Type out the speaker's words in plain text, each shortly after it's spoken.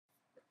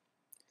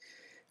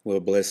Well,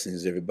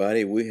 blessings,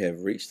 everybody. We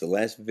have reached the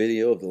last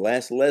video of the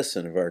last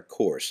lesson of our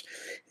course.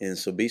 And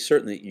so be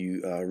certain that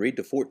you read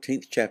the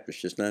 14th chapter,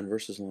 it's just 9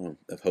 verses long,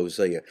 of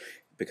Hosea,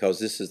 because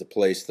this is the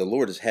place the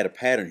Lord has had a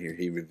pattern here.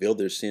 He revealed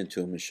their sin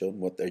to them and showed them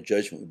what their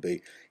judgment would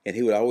be. And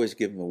He would always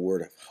give them a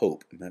word of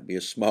hope. It might be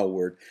a small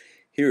word.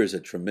 Here is a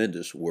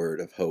tremendous word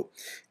of hope.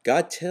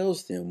 God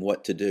tells them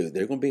what to do.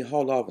 They're going to be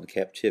hauled off in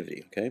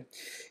captivity, okay?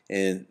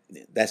 And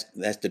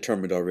that's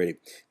determined already.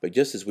 But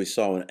just as we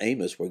saw in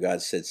Amos, where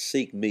God said,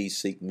 seek me,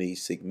 seek me,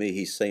 seek me,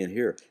 He's saying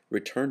here,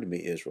 return to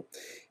me, Israel.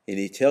 And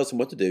He tells them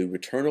what to do.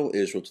 Return, O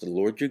Israel, to the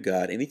Lord your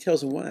God. And He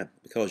tells them why.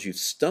 Because you've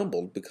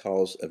stumbled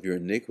because of your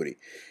iniquity.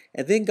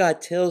 And then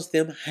God tells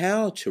them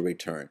how to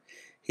return.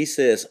 He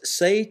says,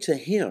 say to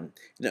Him.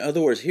 In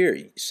other words,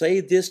 here, say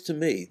this to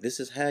me. This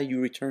is how you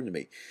return to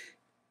me.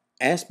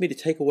 Ask me to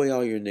take away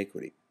all your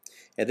iniquity,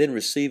 and then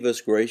receive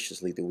us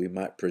graciously, that we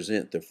might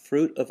present the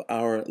fruit of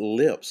our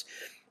lips.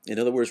 In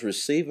other words,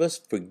 receive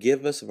us,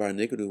 forgive us of our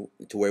iniquity,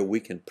 to where we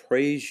can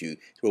praise you,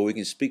 to where we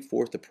can speak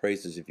forth the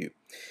praises of you.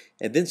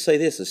 And then say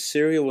this,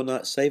 Assyria will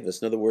not save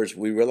us. In other words,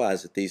 we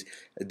realize that these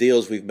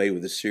deals we've made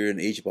with Assyria and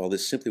Egypt, all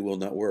this simply will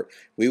not work.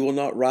 We will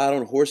not ride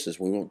on horses.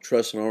 We won't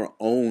trust in our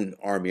own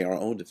army, our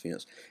own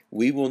defense.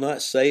 We will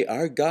not say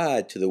our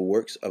God to the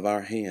works of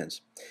our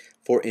hands.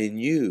 For in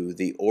you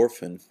the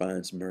orphan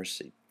finds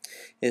mercy.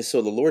 And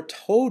so the Lord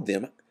told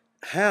them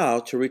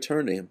how to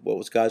return to Him. What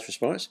was God's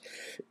response?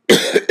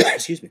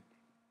 Excuse me.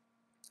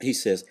 He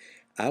says,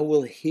 I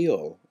will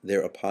heal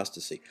their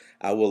apostasy.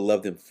 I will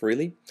love them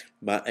freely.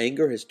 My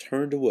anger has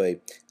turned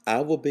away.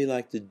 I will be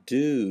like the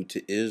dew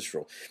to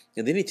Israel.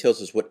 And then He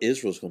tells us what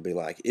Israel's going to be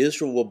like.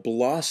 Israel will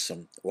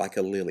blossom like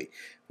a lily,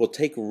 will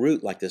take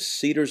root like the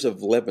cedars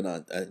of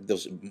Lebanon,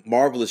 those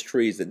marvelous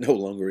trees that no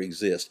longer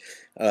exist,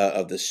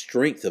 of the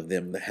strength of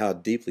them, how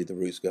deeply the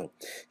roots go.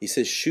 He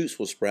says shoots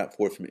will sprout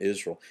forth from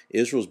Israel.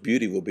 Israel's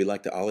beauty will be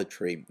like the olive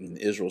tree, and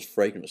Israel's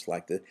fragrance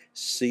like the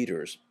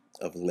cedars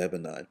of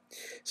Lebanon.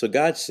 So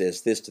God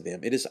says this to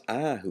them, it is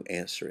I who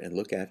answer and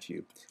look after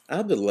you.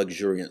 I'm the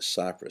luxuriant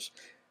cypress.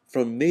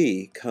 From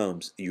me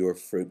comes your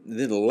fruit. And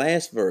then the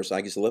last verse,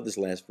 I just love this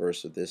last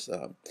verse of this,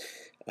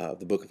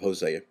 the book of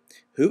Hosea.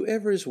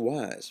 Whoever is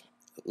wise,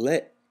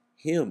 let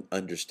him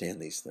understand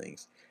these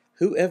things.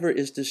 Whoever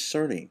is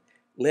discerning,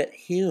 let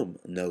him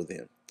know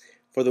them.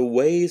 For the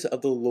ways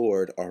of the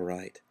Lord are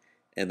right,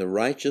 and the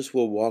righteous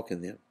will walk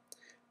in them,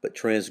 but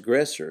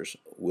transgressors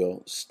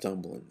will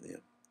stumble in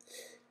them.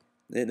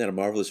 Isn't that a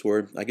marvelous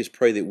word? I just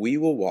pray that we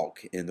will walk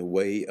in the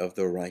way of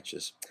the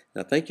righteous.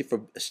 Now, thank you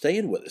for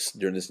staying with us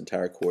during this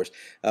entire course.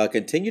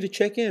 Continue to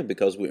check in,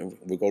 because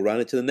we'll go right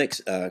into the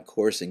next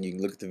course, and you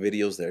can look at the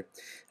videos there.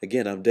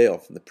 Again, I'm Dale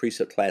from the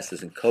Precept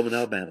classes in Coleman,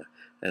 Alabama,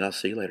 and I'll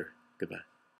see you later. Goodbye.